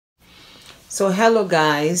So hello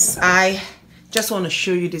guys, I just want to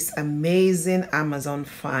show you this amazing Amazon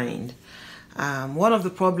find. One of the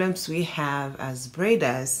problems we have as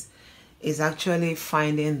braiders is actually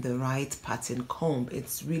finding the right pattern comb.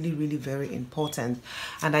 It's really very important,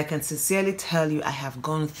 and I can sincerely tell you I have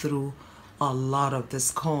gone through a lot of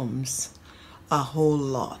these combs, a whole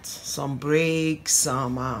lot. Some break,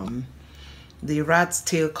 some the rat's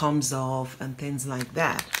tail comes off and things like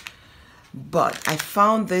that. But I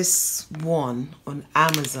found this one on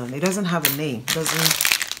Amazon. It doesn't have a name,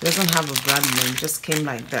 doesn't have a brand name, just came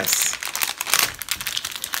like this.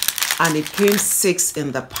 And it came 6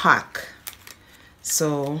 in the pack.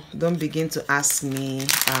 So don't begin to ask me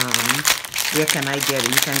where can I get it.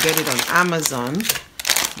 You can get it on Amazon,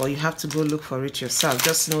 but you have to go look for it yourself.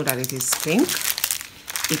 Just know that it is pink.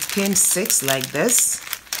 It came 6 like this.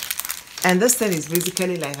 And this thing is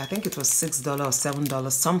basically like, I think it was $6 or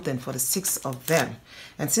 $7 something for the 6 of them.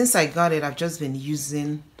 And since I got it, I've just been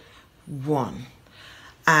using one.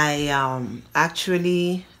 I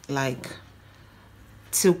actually like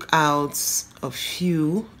took out a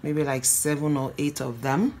few, maybe like 7 or 8 of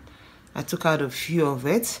them. I took out a few of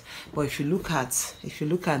it, but if you look at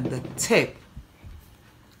the tip,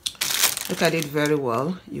 look at it very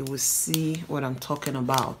well, you will see what I'm talking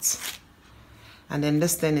about. And then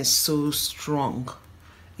this thing is so strong.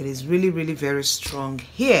 It is really very strong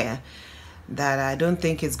here that I don't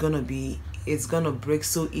think it's gonna break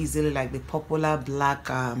so easily like the popular black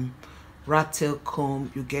rat tail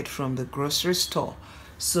comb you get from the grocery store.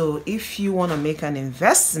 So if you want to make an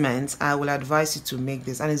investment, I will advise you to make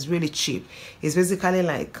this, and it's really cheap. It's basically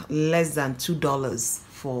like less than $2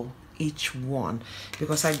 for each one,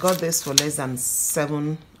 because I got this for less than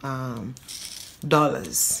 $7.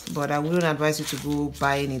 But I wouldn't advise you to go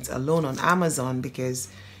buying it alone on Amazon, because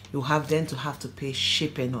you have to pay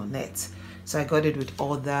shipping on it. So I got it with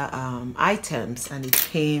other items, and it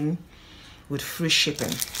came with free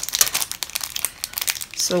shipping.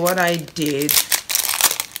 So what I did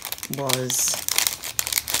was,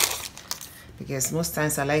 because most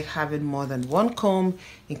times I like having more than one comb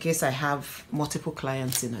in case I have multiple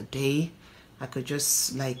clients in a day, I could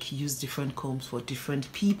just like use different combs for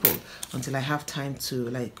different people until I have time to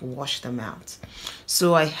like wash them out.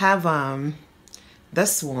 So I have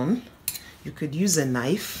this one. You could use a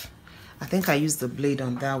knife. I think I used the blade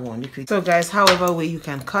on that one. So guys, however way you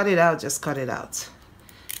can cut it out, just cut it out.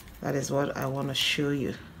 That is what I want to show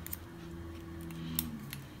you.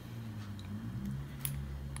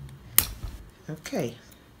 Okay.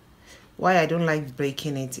 Why I don't like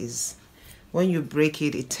breaking it is when you break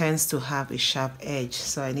it, it tends to have a sharp edge.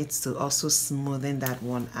 So I need to also smoothen that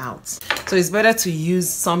one out. So it's better to use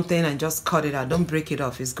something and just cut it out. Don't break it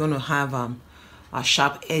off. It's going to have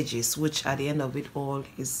sharp edges, which at the end of it all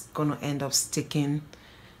is going to end up sticking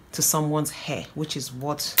to someone's hair, which is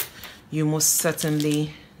what you most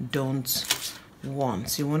certainly don't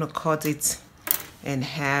want. You want to cut it and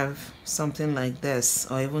have something like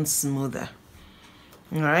this, or even smoother.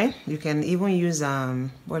 All right, you can even use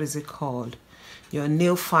what is it called, your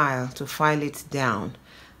nail file, to file it down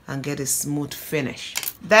and get a smooth finish.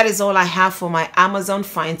 That is all I have for my Amazon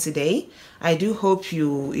find today. I do hope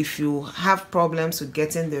if you have problems with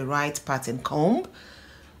getting the right pattern comb,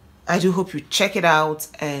 I do hope you check it out,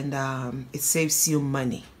 and it saves you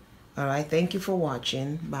money. All right, thank you for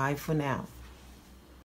watching. Bye for now.